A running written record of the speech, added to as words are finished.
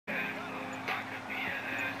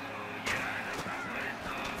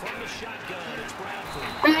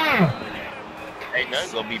Ain't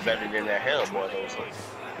nothing gonna be better than that Hellboy though. So.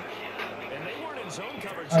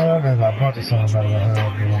 I remember a bunch of songs better than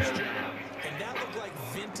Hellboy. And that looked like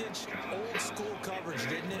vintage, old school coverage,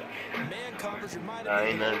 didn't it? Man coverage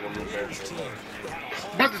reminded me of the Raiders team.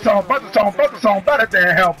 Bunch of songs better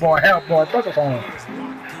than Hellboy, bunch of songs.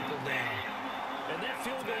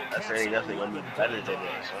 I say nothing gonna be better than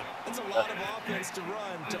that, so. It's a lot of offense to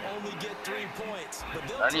run to only get 3 points. But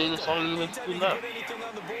not even song even anything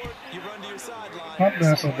on the board, you run to your sideline. I'm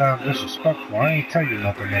being so damn disrespectful. I ain't tell you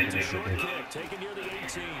nothing negative today.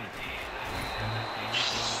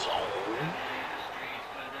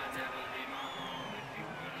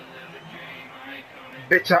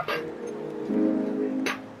 Bitch up.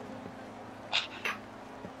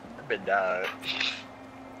 I've been dying.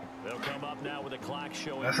 They'll come up now with a clock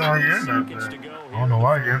showing. That's how you end up, man. I don't know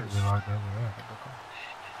why you ended it like that.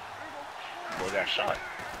 Boy got shot.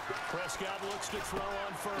 Prescott looks to throw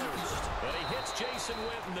on first. And he hits Jason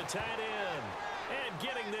Witten, the tight end. And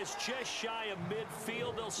getting this just shy of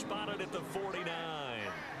midfield, they'll spot it at the 49.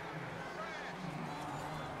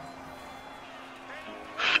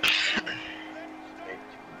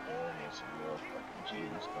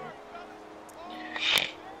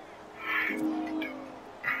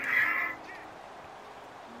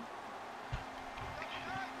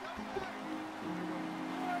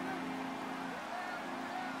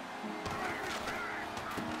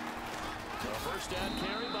 First down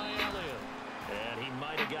carry by Elliott. And he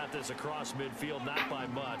might have got this across midfield, not by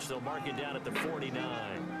much. They'll mark it down at the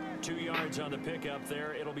 49. 2 yards on the pickup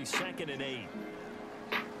there. It'll be 2nd and 8.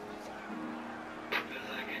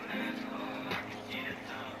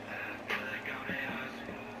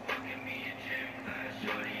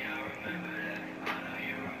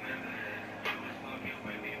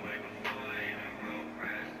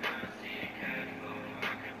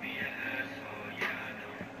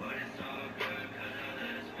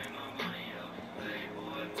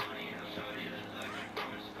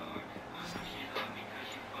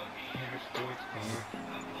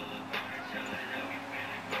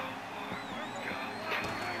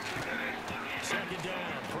 Second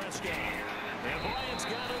down, Prescott. And Bryant's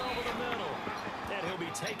got it over the middle. And he'll be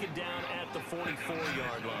taken down at the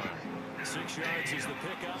 44-yard line. 6 yards is the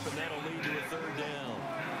pickup, and that'll lead to a 3rd down.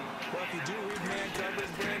 Well, if you do read man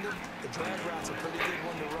coverage, Brandon, the drag route's a pretty good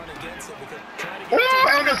one to run against it because trying to get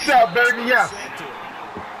intercept, baby, yes.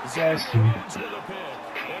 Yes. With a pick.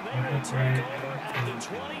 And they will take over at the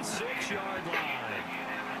 26-yard line.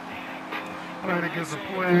 Trying to get the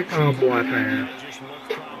play, Cowboy fan.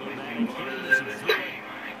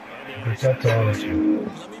 Protect all of you.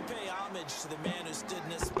 Let me pay homage to the man who stood in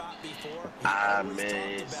this spot before. I He always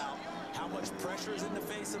miss. talked about how much pressure is in the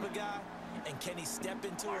face of a guy, and can he step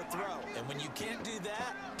into a throw? And when you can't do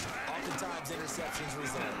that, oftentimes interceptions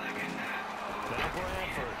result. Now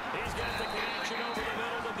Bradford, he's got the connection over the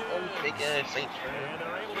middle to do it. Big ass Saints. And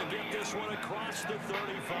they're able to get this one across the 35.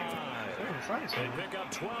 They pick up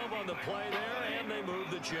 12 on the play there, and they move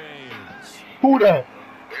the chains. Who that?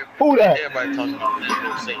 Who that? Everybody talking about the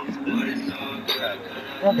Saints.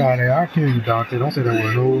 I got it. I'll kill you, Dante. Don't say that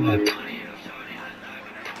word. No.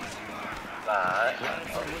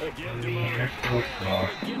 Bradford with a give to Murray. Get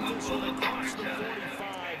this one across the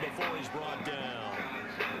 45 before he's brought down.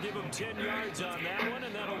 Give him 10 yards on that one,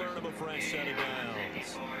 and that'll earn him a fresh set of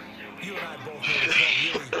downs. You and I both know they can't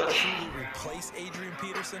really truly replace Adrian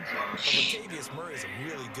Peterson, but Latavius Murray is a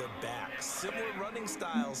really good back. Similar running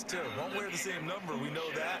styles, too. Won't wear the same number, we know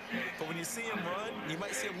that. But when you see him run, you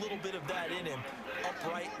might see a little bit of that in him,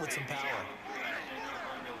 upright with some power.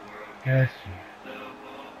 Yes.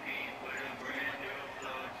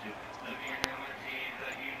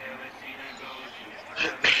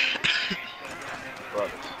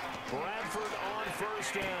 Bradford on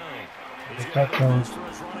first down. He's got Touchdown. to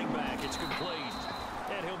his running back. It's complete.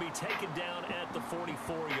 And he'll be taken down at the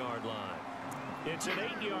 44-yard line. It's an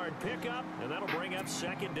 8-yard pickup, and that'll bring up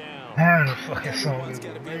 2nd down. Man, the fucking song is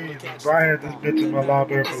amazing. Brian had this bitch in my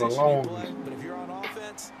library for the longest. But if you're on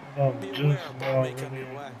offense, No, be juice, aware of no, what may come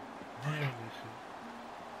your way.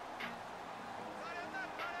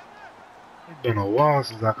 It's been a while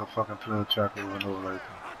since I could fucking play a track over and over like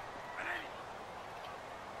that.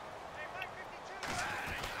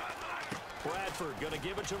 Bradford gonna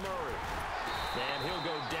give it to Murray. And he'll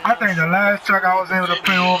go down. I think the last track I was able to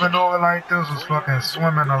play over and over like this was fucking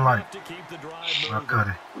Swimming the Light. To keep the drive I moving. cut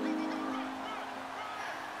it.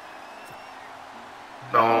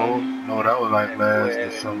 No, that was like last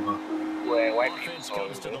December. Offense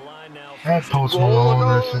comes to the line now. That Post Malone,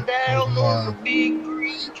 that shit. Down Post on the Malone. big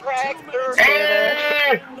green tractor.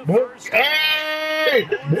 Hey! Hey!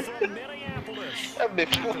 From That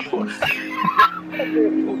bitch fool.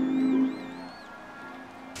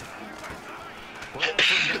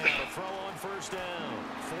 Bradford now to throw on first down.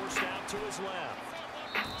 Forced out to his left.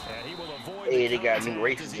 And he will avoid Hey, the they got new contact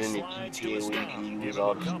races as he in the slides to GTA his where you stop. can use Give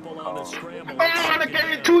all him a the couple on the scramble. Man, I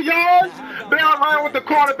gained 2 yards. Man, I ran with the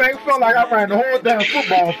quarterback. Felt like I ran the whole damn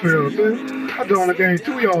football field, man. I just only gained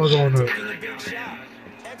 2 yards on it.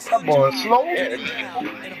 That boy is slow. Yeah.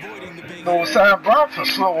 No, Sam Bradford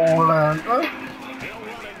slow on line, man. He'll run it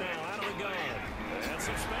now out of the gun. And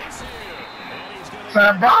some space here. And he's going to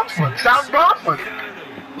Sam Bradford. Sam Bradford.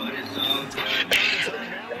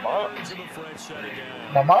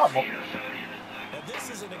 My mama. Now this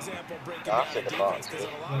is an example of breaking I'll down say the the defense, box. because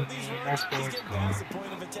in a lot of these runs, he's getting past the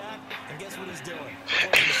point of attack, and guess what he's doing?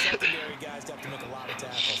 Forcing the secondary guys to have to make a lot of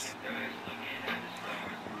tackles.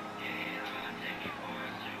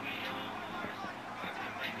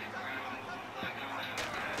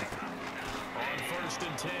 On first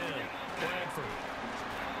and 10, Bradford.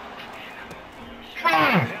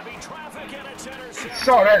 Heavy traffic and it's intercepted.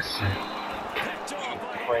 Saw that shit. Picked off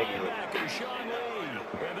by linebacker Sean Lee.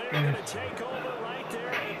 And they're going to take over right there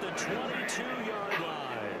at the 22-yard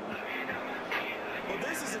line. Well,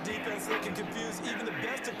 this is a defense that can confuse even the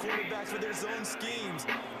best of quarterbacks with their zone schemes.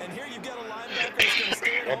 And here you've got a linebacker that's going to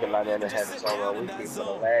stay at I've been like that home and and had just this sit on down my in that weekend for the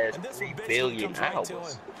zone. last And this 3 one basically billion comes right to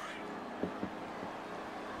hours. him.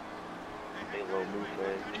 Big little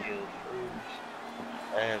movement, kill freeze.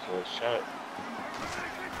 Ass was shot.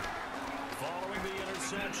 Following the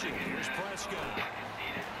interception, here's Prescott.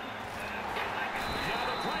 Now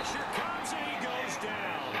the pressure comes and he goes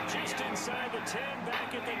down. Just inside the 10,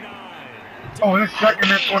 back at the 9. Oh, it's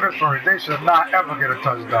second and 21st. They should not ever get a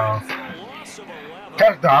touchdown. For a loss of 11.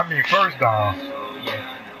 Touchdown, I mean first down.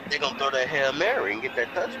 They gonna throw that Hail Mary and get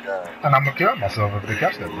that touchdown. And I'm going to kill myself if they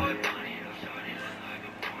catch that one.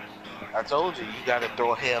 I told you, you gotta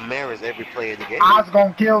throw Hail Marys every play of the game. I was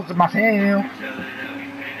going to kill myself.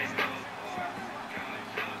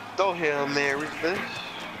 Throw Hail Marys, bitch.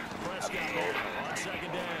 Prescott on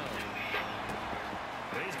second down.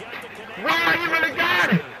 He's got the connection. Wow, you really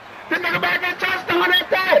got it. This nigga back got touchdown at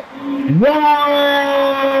that.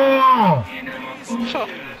 Wow.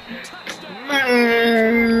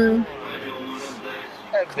 Man.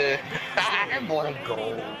 That bitch. That boy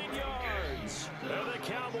gold. 9 yards. And the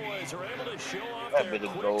Cowboys are able to show off That their bit of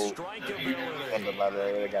quick gold. strike And ability. the line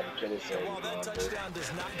they got to kill it. And while that touchdown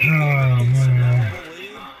does not Oh, give you an man. insurmountable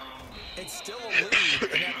lead, it's still a lead,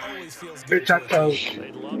 and that always feels good. Bitch, I told you.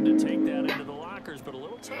 They'd love to take that into the lockers, but a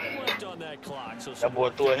little time left on that clock. So That boy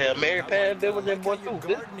threw a Hail Mary pass. That was that boy threw.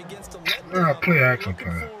 Bitch. Guarding against a letdown, Yeah, play action looking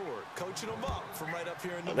plan. forward, coaching them up from right up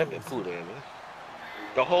here in the Oh, that been cool there, man.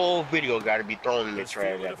 The whole video got to be thrown in the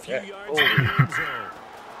trash a after few that. yards Oh. in the end zone.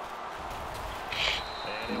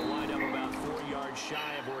 And he'll wind up about 4 yards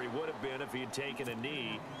shy of where he would have been if he had taken a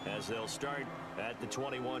knee, as they'll start at the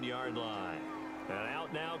 21-yard line. And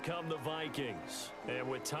out now come the Vikings. And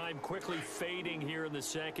with time quickly fading here in the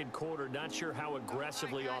second quarter, not sure how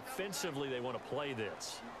aggressively, offensively they want to play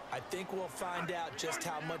this. I think we'll find out just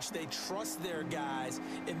how much they trust their guys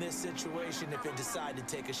in this situation if they decide to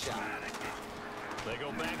take a shot. They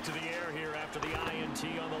go back to the air here after the INT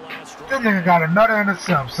on the last This drive. nigga got another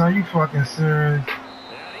intercept, son. You fucking serious?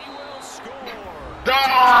 And he will score.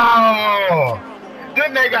 Dog! This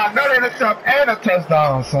nigga got another intercept and a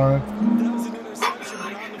touchdown, son. That was an interception,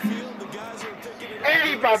 but on the field, the guys are picking it up. And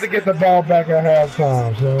he about to get the ball back at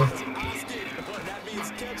halftime, son. That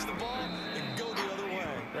means catch the ball and go the other way.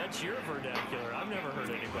 That's your vernacular. I've never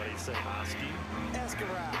heard anybody say hosky. Ask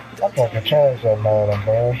around. I fucking changed that man,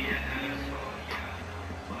 bro.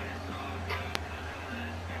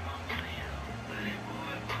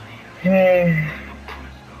 Hey.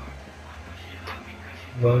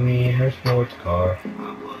 Running in her sports car.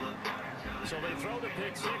 So they throw the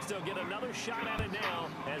pick six. They'll get another shot at it now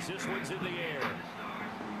as this one's in the air.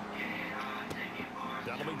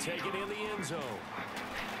 That'll be taken in the end zone.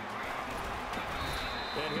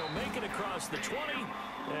 And he'll make it across the 20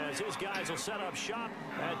 as his guys will set up shop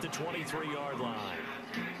at the 23-yard line.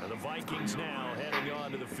 And the Vikings now heading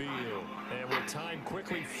on to the field. And with time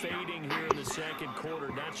quickly fading here in the second quarter,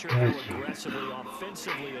 not sure how aggressively,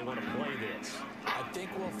 offensively they want to play this. I think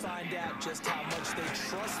we'll find out just how much they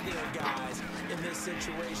trust their guys in this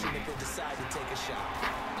situation if they decide to take a shot.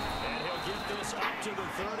 And he'll get this up to the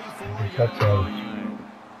That's 34-yard line.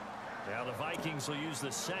 Now the Vikings will use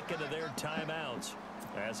the second of their timeouts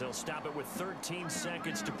as they'll stop it with 13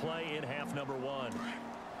 seconds to play in half number one.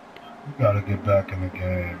 You gotta get back in the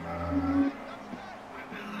game, man.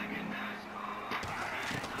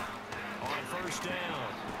 On first down,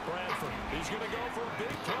 Bradford is going to go for a big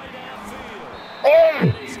play downfield.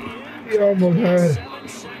 Oh! He almost had it. 7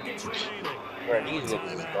 seconds remaining. Bro, these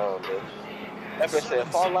niggas is dumb, bro. That bitch said,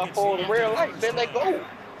 fall out for the real light, then they go. Another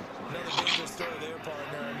dangerous throw there,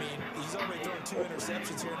 partner. I mean, he's already thrown 2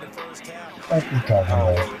 interceptions here in the first half. What you talking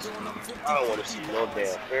about? I don't want to see no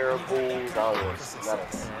damn fair bulls. I don't want to see none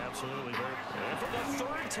of that. Absolutely. And for the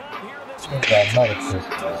third time here this We got another Chris.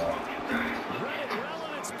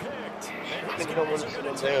 Relevance picked. Nigga don't want to see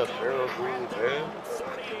no damn fair bulls, man.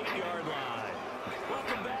 38-yard line.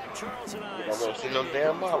 Welcome back, Charles and I. Nigga don't want to see no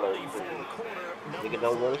damn Marlowe. Nigga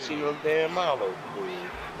don't want to see no damn Marlowe.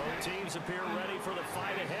 Both teams appear ready for the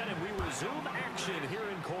fight ahead, and we resume action here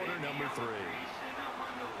in quarter number 3.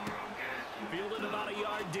 Fielded about a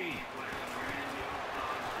yard deep.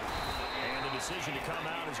 And the decision to come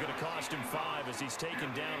out is going to cost him 5 as he's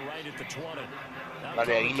taken down right at the 20. My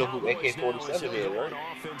man, you know who AK-47 is, right?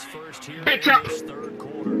 Offense first here Bitch in up. this third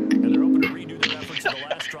quarter. And they're hoping to redo their efforts in the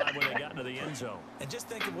last drive when they got into the end zone. And just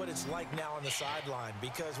think of what it's like now on the sideline,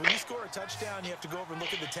 because when you score a touchdown, you have to go over and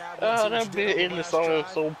look at the tablet. Oh, that bit in the song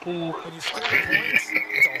so cool. When you score points,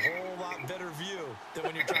 it's a whole lot better view than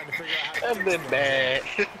when you're trying to figure out how to That fix bit things. bad.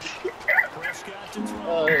 Prescott to throw.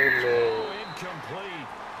 Oh, man. Incomplete.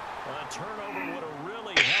 A turnover would have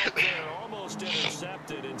really helped there. Almost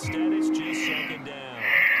intercepted. Instead, it's just second down.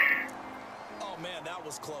 Oh, man, that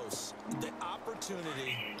was close. The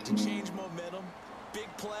opportunity to change momentum, big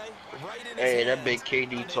play, right in his Hey, that hands, big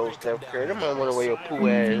KD and they told break him Steph down. Curry. That man went away your poo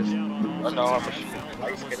ass. Under Armour shoes.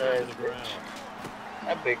 Light skin ass bitch.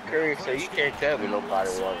 That big Curry said, you can't tell me nobody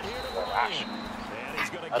wants to watch.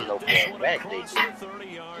 I know for a fact they do.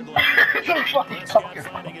 Prescott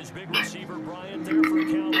finding his big receiver Bryant there for a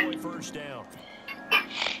Cowboy first down.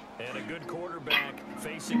 And a good quarterback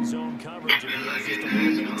facing zone coverage. If he has just a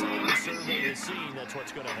little bit of time to survey the scene, that's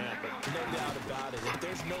what's going to happen. No doubt about it. If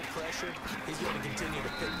there's no pressure, he's going to continue to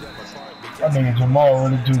pick them apart. That nigga Jamal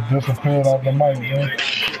really just disappeared off the mic, man.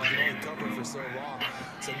 For so long.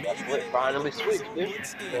 So That's maybe what they finally want to switched, dude. blitz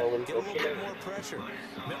scheme, Yeah, when get a little okay. bit more pressure.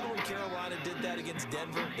 Remember when Carolina did that against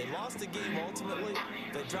Denver? They lost the game ultimately.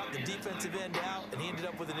 They dropped the defensive end out, and he ended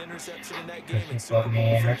up with an interception in that game. And Super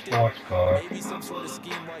Bowl on the 50. sports card. Maybe some sort of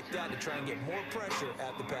scheme like that to try and get more pressure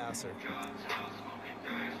at the passer.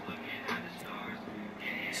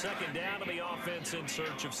 Second down to the offense in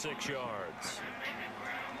search of 6 yards.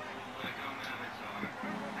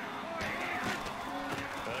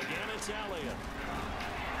 Again, it's Elliott.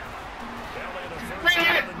 Elliott, a first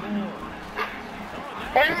down and more.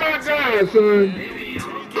 Oh my God, son.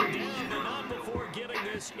 Taken down, but not before getting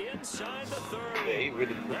this inside the 30. Yeah, he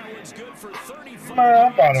really That one's good for 35. Man,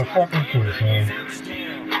 I'm about to fucking quit, man. First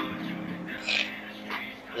down.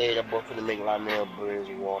 Yeah, that boy finna make Lionel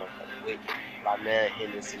Bridgewater. Wait, Lionel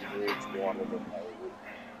Henderson Bridgewater look like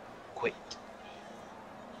quick.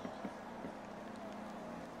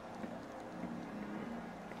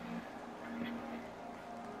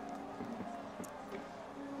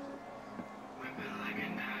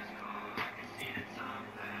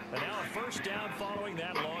 And now a first down following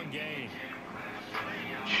that long gain.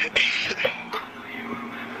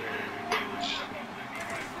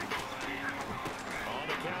 On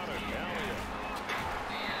the counter, Elliott.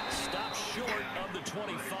 Stopped short of the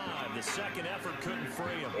 25. The second effort couldn't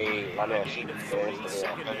free him. Hey, Lionel should be fast.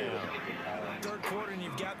 Second down. Third quarter and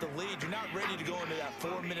you've got the lead. You're not ready to go into that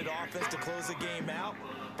 4-minute offense to close the game out,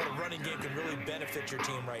 but a running game can really benefit your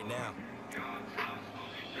team right now.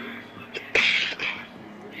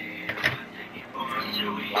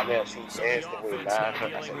 Lionel, she danced away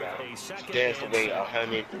 900. I said, now, she danced away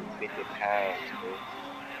 150 pounds, bro.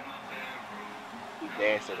 He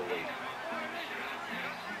danced it away.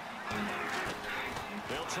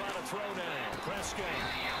 They'll try to throw now. Prescott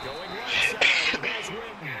going right side. He has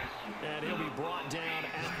Witten. And he'll be brought down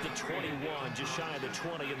at the 21, just shy of the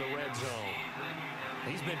 20 in the red zone.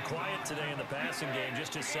 He's been quiet today in the passing game,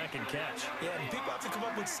 just his second catch. Yeah, and people have to come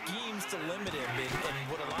up with schemes to limit him. And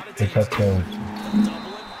what a lot of teams It's do, okay.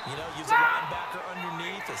 double him, you know, use a linebacker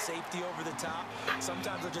underneath, a safety over the top.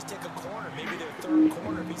 Sometimes they'll just take a corner, maybe their third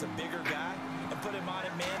corner if he's a bigger guy, and put him on it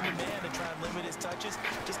man-to-man to try and limit his touches.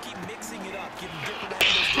 Just keep mixing it up, give him different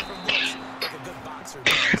angles, different looks, like a good boxer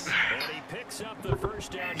does. And he picks up the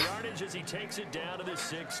first down yardage as he takes it down to the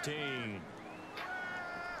 16.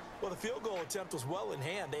 Well, the field goal attempt was well in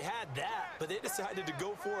hand. They had that, but they decided to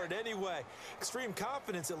go for it anyway. Extreme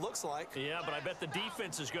confidence, it looks like. Yeah, but I bet the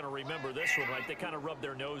defense is going to remember this one, right? They kind of rubbed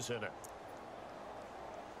their nose in it.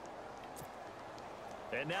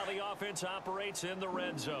 And now the offense operates in the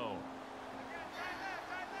red zone.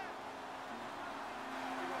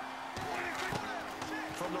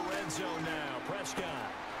 From the red zone now,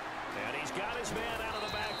 Prescott. And he's got his man out of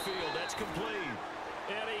the backfield. That's complete.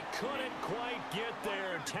 And he couldn't quite get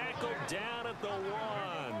there. Tackled down at the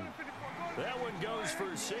 1. That one goes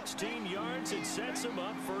for 16 yards. It sets him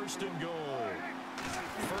up 1st and goal.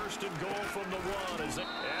 1st and goal from the 1. And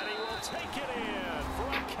he will take it in for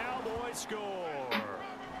a Cowboy score.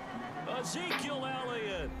 Ezekiel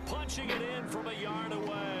Elliott punching it in from a yard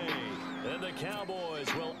away. And the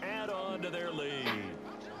Cowboys will add on to their lead.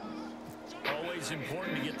 Always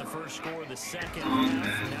important to get the first score of the second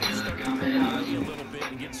half. Now you start to pull away a little bit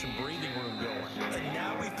and get some breathing room going. And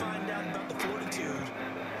now we find out about the fortitude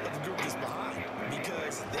of the group that's behind.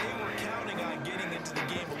 Because they were counting on getting into the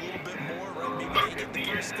game a little bit more, right? Maybe they get the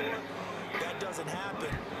first score. That doesn't happen.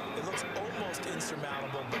 It looks almost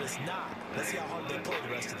insurmountable, but it's not. Let's see how hard they play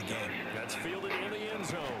the rest of the game. That's fielded in the end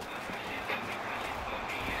zone.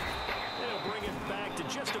 They'll bring it back to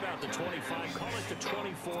just about the 25. Call it the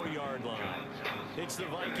 24-yard line. It's the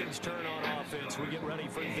Vikings' turn on offense. We get ready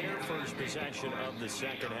for their first possession of the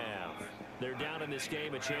second half. They're down in this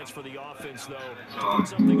game. A chance for the offense, though, to put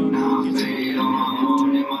something on the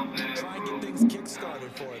try and get things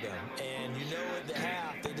kick-started for them. And you know at the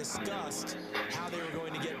half, they discussed how they were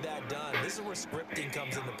going to get that done. This is where scripting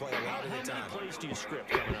comes into play a lot of the time. How many plays do you script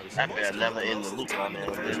coming out of That man never in the loop on there.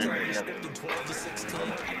 Scripting 12 to 16. I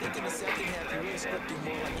think in the second half, you're really scripting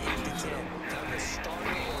more like 8 to 10. Kind of a starter or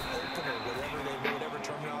an opener, whatever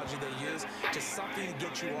terminology they use, just something to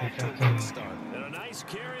get you off to a quick start. And a nice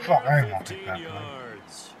carry Fuck, I ain't for gonna 15 pick that,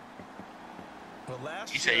 yards.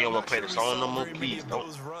 You say you don't want to play the song no more? Please don't.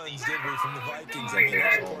 Those runs, did we, from the Vikings? I mean,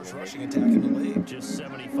 that's, of course, rushing attack in the league. Just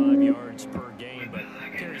 75 yards per game, but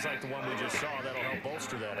carries like the one we just saw, that'll help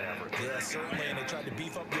bolster that average. Yeah, certainly, and they tried to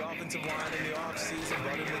beef up the offensive line in the offseason,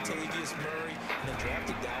 brought in Latavius Murray, and then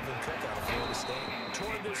drafted Dalvin Cook out of Florida State.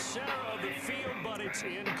 Toward the center of the field, but it's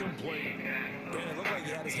incomplete. Man, it looked like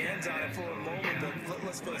he had his hands on it for a moment, but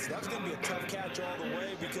let's face it, that was going to be a tough catch all the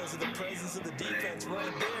way because of the presence of the defense right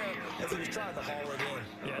there as he was trying to haul it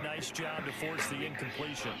in. Yeah, nice job to force the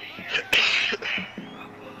incompletion.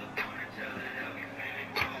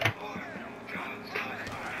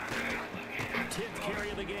 10th carry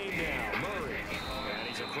of the game now, Murray. And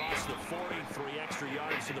he's across the 40, 3 extra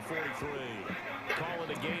yards to the 43. Call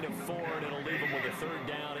it a gain of 4, and it'll leave him with a 3rd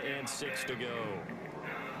down and 6 to go.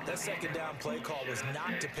 That second down play call was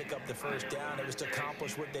not to pick up the first down. It was to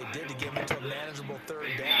accomplish what they did to get them into a manageable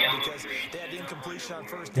 3rd down because they had the incompletion on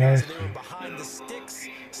first down, so they were behind the sticks,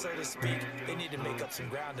 so to speak. They needed to make up some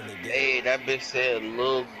ground, and they did. Hey, that bitch said,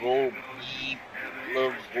 "Lil go beep, Lil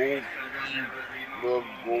go beep, Lil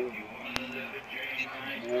go beep."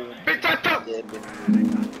 Big touch up. On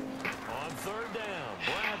 3rd down,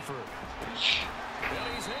 Bradford.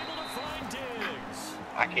 And he's able to find Diggs.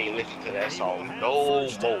 I can't listen to that song no more.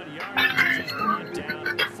 He's brought down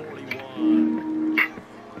at the 41.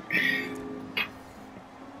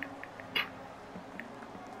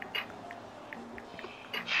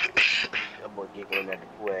 That boy giggling at the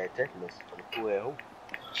poor ass text message from the poor ass hoe.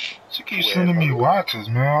 She keeps sending me watches,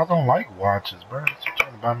 man. I don't like watches, bro. She's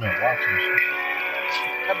trying to buy me a watch and shit.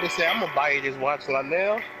 I been saying, I'm gonna buy you this watch right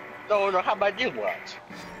now. No, how about this watch?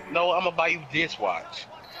 No, I'm gonna buy you this watch.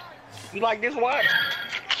 You like this watch?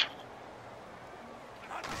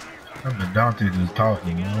 I've been Dante just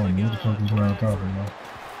talking, man. I don't know what the fuck he's around talking about.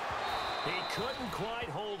 He couldn't quite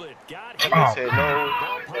hold it. Got hit. I said, Ball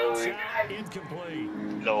pops out, incomplete.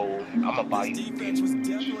 no, I'm gonna buy This you defense was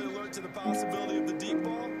definitely alert to the possibility of the deep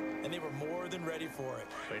ball, and they were more than ready for it.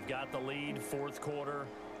 They've got the lead, 4th quarter.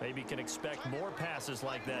 Maybe can expect more passes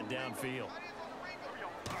like that downfield.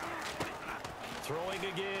 Throwing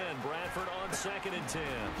again, Bradford on 2nd and 10.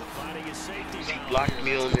 Finding his safety She valve. blocked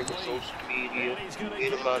me on there with social media. And he's going to Get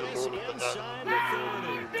get him out of this the mood. inside the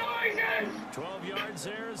 30. 12 yards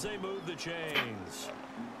there as they move the chains.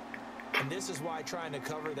 And this is why trying to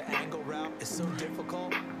cover the angle route is so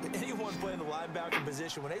difficult. Anyone playing the linebacker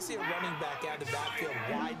position, when they see a running back out of the backfield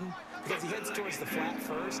widen, because he heads towards the flat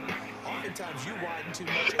first, oftentimes you widen too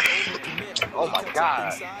much and overcommit. Oh He my cuts God.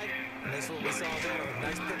 up inside, and that's what we saw there. A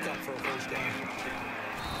nice pickup for a first down.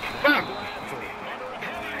 Bradford under a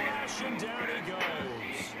heavy rush, and down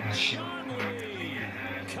he goes. Sean Lee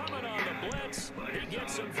coming on the blitz. He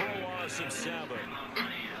gets him for a loss of 7.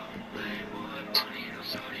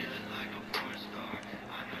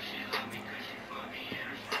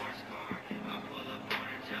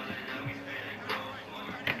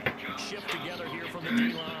 Shift together here from the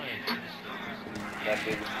D-line. That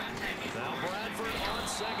big. Now Bradford on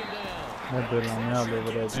 2nd down. That bit on me all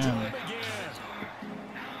over that To gym. him again.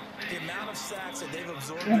 The amount of sacks that they've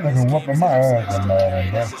absorbed That in this nigga game whooping is my ass, exhausting.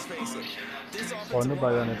 man, bro. Let's just face it. This offensive Well,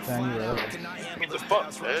 nobody understand you at all. Cannot handle The this fuck,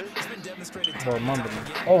 pass man? rush. It's been demonstrated Well, time and mumbling. time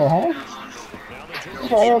again. Oh, huh? Now the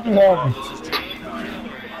What draw. else is happening? This is Jared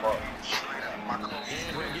McKinnon.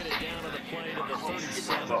 And he'll get it down to the play to the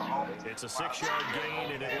 37. It's a 6-yard gain,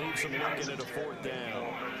 and it leaves him looking at a 4th down.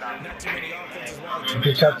 Not too many offenses want to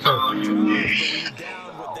Good shot, too. but when you're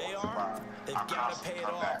down what they are, they've got to pay it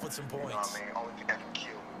off with some points. Only thing that can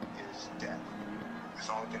kill is death. It's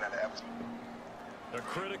the only thing that happens. A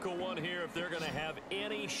critical one here if they're going to have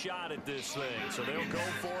any shot at this thing. So they'll go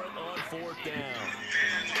for it on 4th down.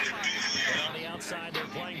 And on the outside, they're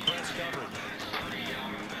playing press coverage.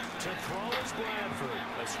 To throw is Bradford,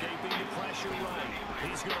 escaping the pressure right.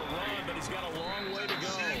 He's going to run, but he's got a long way to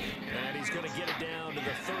go. And he's going to get it down to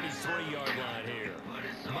the 33-yard line here.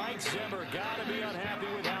 Mike Zimmer got to be unhappy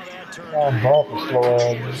with how that turned out. Ball for slow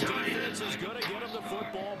ass. His defense is going to get him the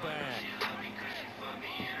football back.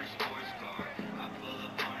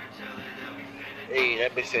 Hey,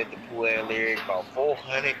 that bitch said the pool and lyric about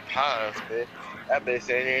 400 times, man. That bitch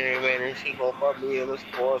said anybody she gon' fuck me in a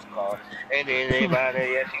sports car. And then anybody,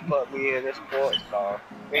 yeah, she fuck me in a sports car.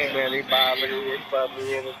 Anybody, she fuck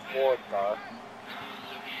me in a sports car.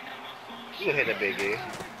 You hit a big A.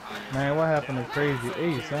 Man, what happened to Crazy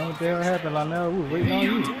Ace? Son, what the hell happened, Lionel? We was waiting on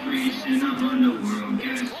you.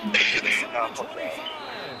 Nah, fuck that.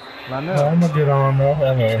 Lionel, I'm gonna get on though.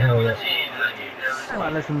 Hell yeah. I'm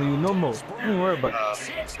not listening to you no more. Don't worry about it.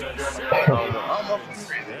 I'm up for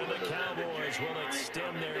crazy. And the Cowboys will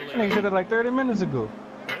extend their I think said it like 30 minutes ago.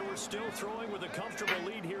 They were still throwing with a comfortable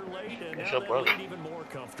lead here late, and What's now up, they brother? lead even more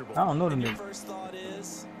comfortable. I don't know the Your nigga. first thought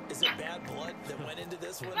is it bad blood that went into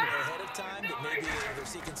this one ahead of time, that maybe they're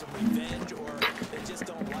seeking some revenge or they just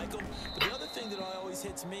don't like them? But the other thing that always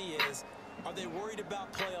hits me is, are they worried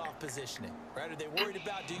about playoff positioning, right? Are they worried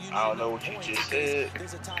about, do you need I don't know enough what you points just because said.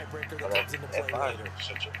 there's a tiebreaker that But comes into play if I later?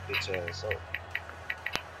 such a bitch ass up.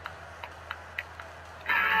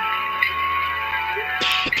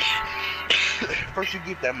 First you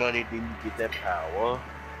get that money, then you get that power.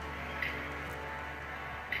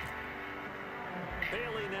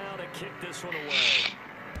 Bailey now to kick this one away.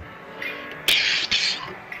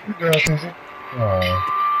 Yeah, Susan.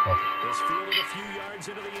 This fielded a few yards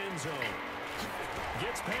into the end zone.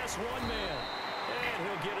 Gets past one man. And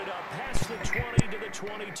he'll get it up past the 20 to the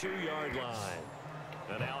 22-yard line.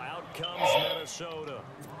 And now out comes Minnesota.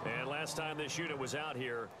 And last time this unit was out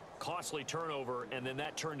here, costly turnover, and then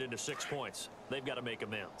that turned into 6 points. They've got to make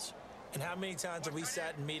amends. And how many times have we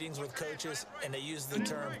sat in meetings with coaches and they use the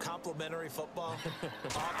term complementary football?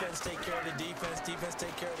 Offense take care of the defense, defense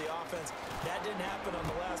take care of the offense. That didn't happen on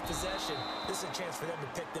the last possession. This is a chance for them to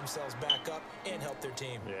pick themselves back up and help their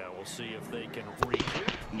team. Yeah, we'll see if they can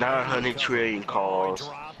recoup. 900 trillion calls,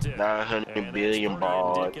 900 billion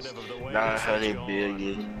balls, 900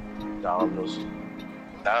 billion dollars,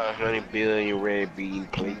 900 billion red bean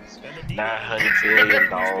plates, 900 billion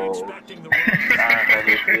dollars,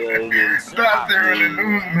 900 billion. Stop there in the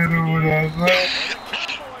news minute with us, man.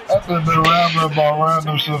 I've been rambling about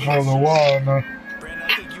random shit for a while now. Brandon,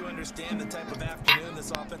 I think you understand the type of afternoon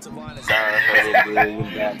this offensive line is 900 billion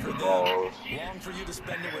basketballs. long for you to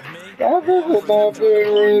spend it with me. Stop it with that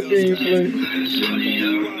red bean plate. The speed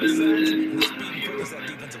and quickness that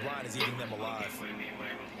defensive line is eating them alive.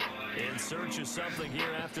 In search of something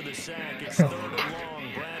here after the sack. It's 3rd and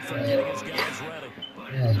long. Bradford getting his guys ready.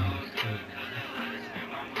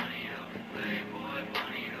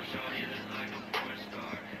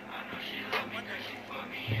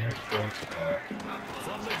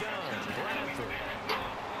 From the gun, Bradford.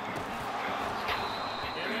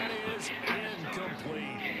 And that is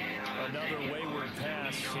incomplete. Another wayward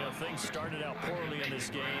pass. You know, things started out poorly in this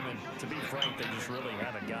game, and to be frank, they just really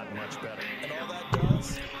haven't gotten much better. And all that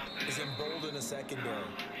does is embolden a secondary.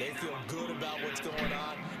 They feel good about what's going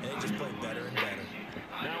on, and they just play better and better.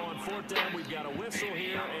 Now on 4th down, we've got a whistle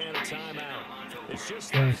here and a timeout. It's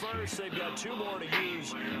just the first. They've got 2 more to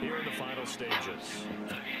use here in the final stages.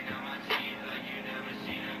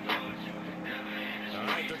 All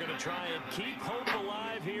right, they're going to try and keep hope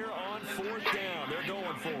alive here on 4th down. They're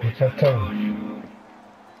going for it.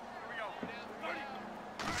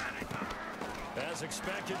 As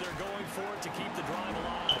expected, they're going for it to keep the drive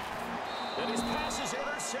alive. And his pass is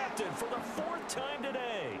intercepted for the 4th time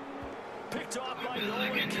today. Picked off by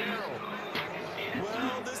Nolan Carroll.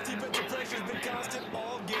 Well, this defensive pressure has been constant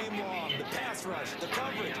all game long. The pass rush, the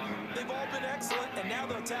coverage, they've all been excellent, and now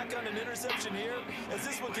they'll tack on an interception here as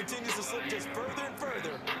this one continues to slip just further and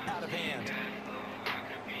further out of hand.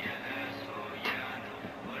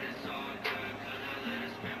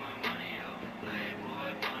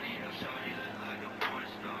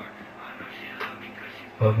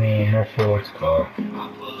 Put me in the sports car.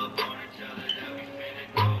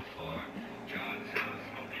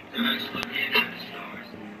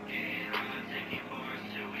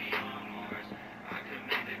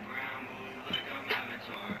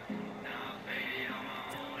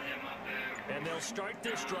 And they'll start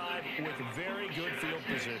this drive with very good field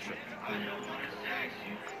position.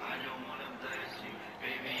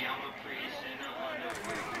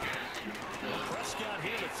 Prescott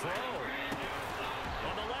here to throw.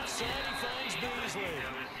 On the left side, he finds Beasley.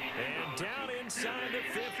 And down inside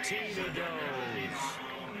the 15 he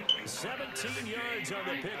goes. 17 yards on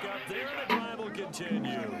the pickup there, and the drive will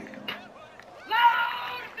continue.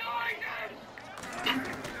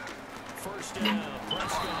 First down,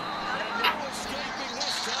 Prescott. And no escaping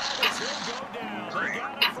this time as he'll go down. They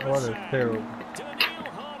got him for What a is sack. terrible.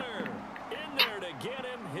 Daniil Hunter in there to get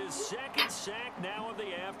him his second sack now of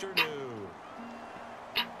the afternoon.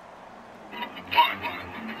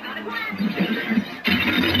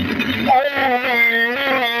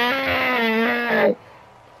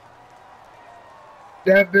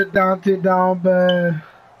 That bit Dante down bad.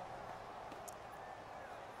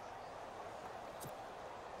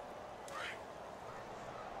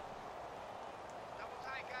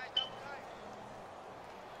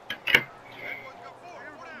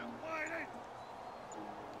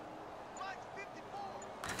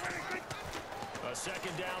 A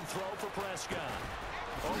second down throw for Prescott.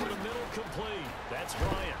 Over the middle, complete. That's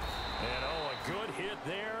Bryant. And a good hit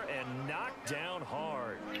there and knocked down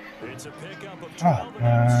hard. It's a pickup of 12 and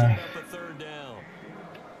that'll set up a third down.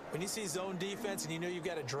 When you see zone defense and you know you've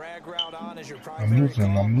got a drag route on as your I'm primary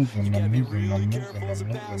losing, call, I'm losing, you got to I'm be losing, really I'm careful losing, as a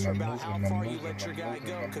I'm passer losing, about I'm how losing, far I'm you let your losing, guy I'm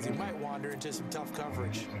go because he losing. might wander into some tough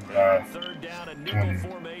coverage. Third down, a nickel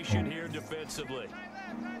formation here defensively.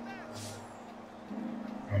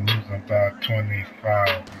 I'm losing about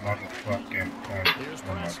 25 motherfucking points. Here's Oh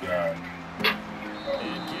my Prescott. god.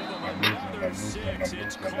 And give him I'm another six.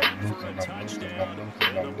 It's caught for a touchdown.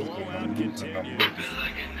 And the blowout continues.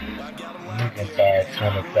 Losing by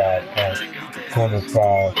 25 points.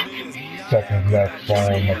 25 seconds left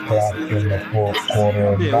on the clock in the fourth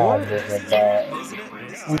quarter. Yeah, Now what? losing by.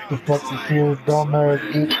 What the fuck is this dumbass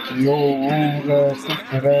bitch? Yo, rude ass,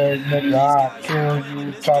 stupid ass nigga. I'll kill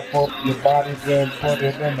you, chop up your body, then put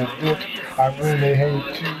it in the ditch. I really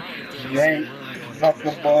hate you. You ain't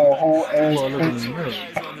nothing but a whole ass Boy, look in the bitch.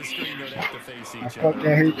 mirror. On the screen, they'd have to face I each other.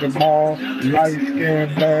 fucking hate them all. Light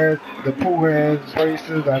skinned ass, the poor ass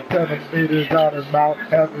braces. I tell them beaters out his mouth,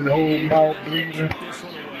 have his whole mouth bleeding.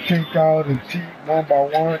 Take out his teeth one by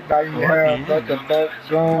one. Now you have nothing but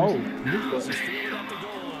Oh, gums. This is fielded at the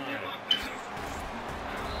goal line.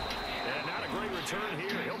 And not a great return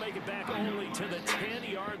here. He'll make it back only to the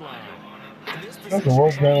 10-yard line. That's the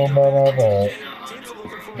worst game I've ever had. Teams are looking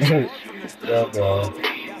for a spark from their special Yeah, teams. bro.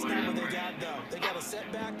 That's not what they got, though. They got a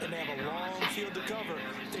setback, and they have a long field to cover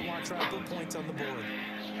if they want to try and put points on the board.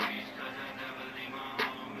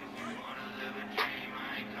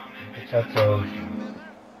 That's a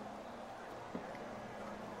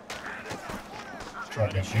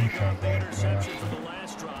fucking defense, man. Interception for the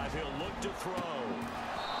last drive. He'll look to throw.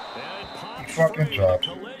 And it pops Fucking free. drop. The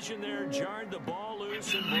collision there jarred the ball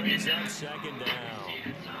loose and brings up second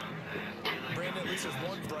down. Brandon, at least there's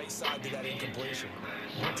one bright side to that incompletion.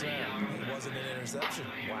 What's that? It wasn't an interception.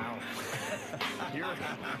 Wow.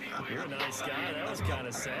 You're a nice guy. That was kind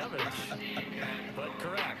of savage. But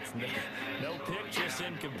correct. No pick, just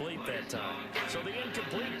incomplete that time. So the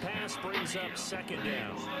incomplete pass brings up second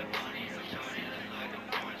down.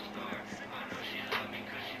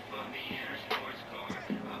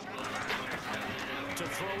 To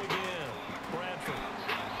throw again. Bradford.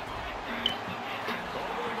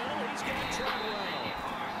 Over the middle, he's got Treadwell.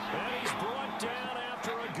 And he's brought down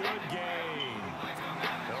after a good gain.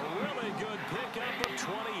 A really good pickup of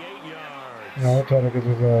 28 yards. No, I'm trying to get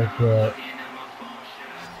his ass out.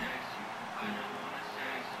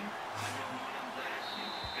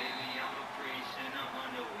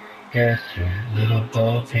 Guess you, little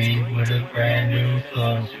dog, team with a brand new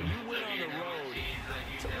song. You win on the road.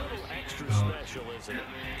 It's a little extra special, isn't it?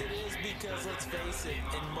 It is because, let's face it,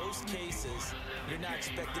 in most cases, you're not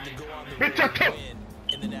expected to go on the Bitch, road I and can't- win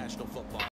in the National Football